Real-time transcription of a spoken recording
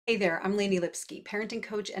Hey there, I'm Lainey Lipsky, parenting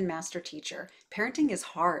coach and master teacher. Parenting is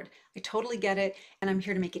hard. I totally get it, and I'm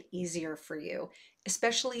here to make it easier for you.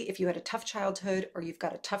 Especially if you had a tough childhood or you've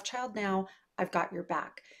got a tough child now, I've got your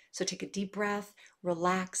back. So take a deep breath,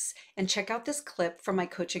 relax, and check out this clip from my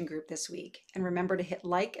coaching group this week. And remember to hit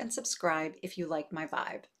like and subscribe if you like my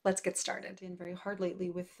vibe. Let's get started. It's been very hard lately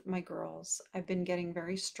with my girls. I've been getting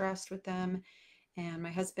very stressed with them, and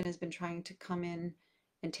my husband has been trying to come in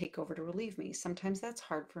and take over to relieve me. Sometimes that's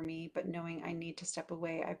hard for me, but knowing I need to step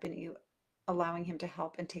away, I've been allowing him to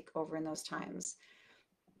help and take over in those times.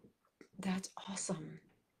 That's awesome.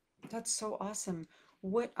 That's so awesome.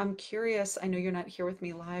 What I'm curious, I know you're not here with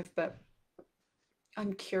me live, but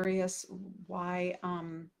I'm curious why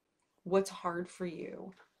what's hard for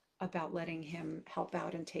you about letting him help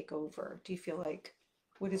out and take over? Do you feel like,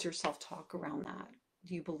 what is your self-talk around that?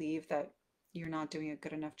 Do you believe that you're not doing a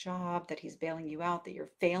good enough job, that he's bailing you out, that you're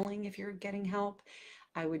failing if you're getting help?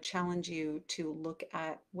 I would challenge you to look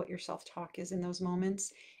at what your self-talk is in those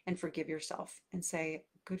moments and forgive yourself and say,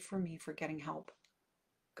 good for me for getting help.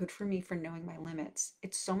 Good for me for knowing my limits.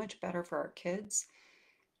 It's so much better for our kids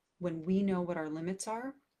when we know what our limits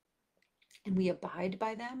are and we abide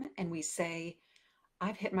by them and we say,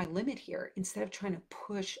 I've hit my limit here, instead of trying to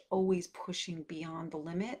push, always pushing beyond the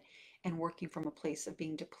limit and working from a place of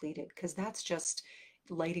being depleted, because that's just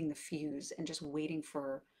lighting the fuse and just waiting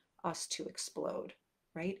for us to explode,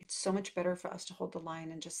 right? It's so much better for us to hold the line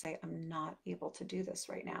and just say, I'm not able to do this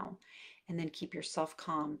right now. And then keep yourself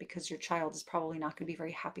calm because your child is probably not going to be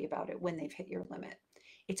very happy about it when they've hit your limit.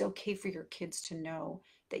 It's okay for your kids to know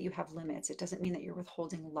that you have limits. It doesn't mean that you're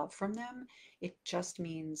withholding love from them. It just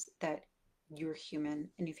means that you're human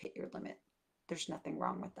and you've hit your limit. There's nothing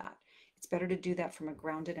wrong with that. It's better to do that from a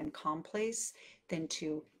grounded and calm place than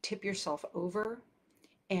to tip yourself over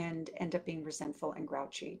and end up being resentful and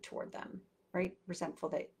grouchy toward them, right? Resentful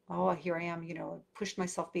that, oh, here I am, pushed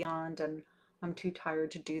myself beyond and I'm too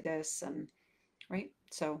tired to do this. And right.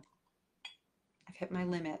 So I've hit my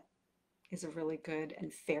limit is a really good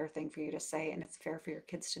and fair thing for you to say. And it's fair for your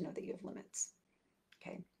kids to know that you have limits.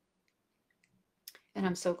 Okay. And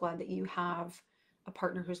I'm so glad that you have a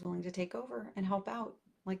partner who's willing to take over and help out.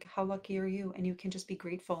 Like, how lucky are you? And you can just be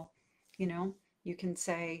grateful. You know, you can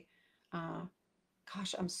say, uh,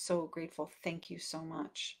 gosh, I'm so grateful. Thank you so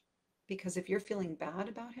much. Because if you're feeling bad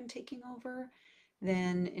about him taking over,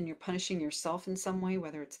 then, and you're punishing yourself in some way,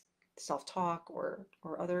 whether it's self-talk or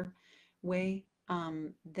other way,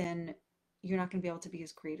 then you're not going to be able to be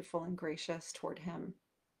as grateful and gracious toward him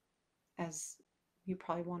as you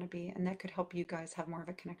probably want to be. And that could help you guys have more of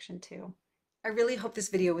a connection too. I really hope this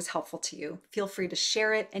video was helpful to you. Feel free to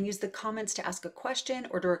share it and use the comments to ask a question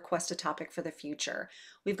or to request a topic for the future.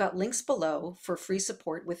 We've got links below for free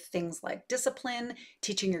support with things like discipline,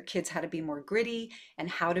 teaching your kids how to be more gritty, and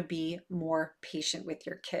how to be more patient with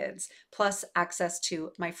your kids, plus access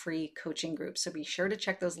to my free coaching group. So be sure to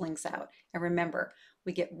check those links out. And remember,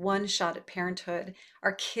 we get one shot at parenthood.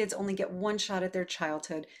 Our kids only get one shot at their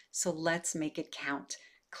childhood. So let's make it count.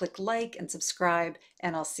 Click like and subscribe,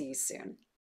 and I'll see you soon.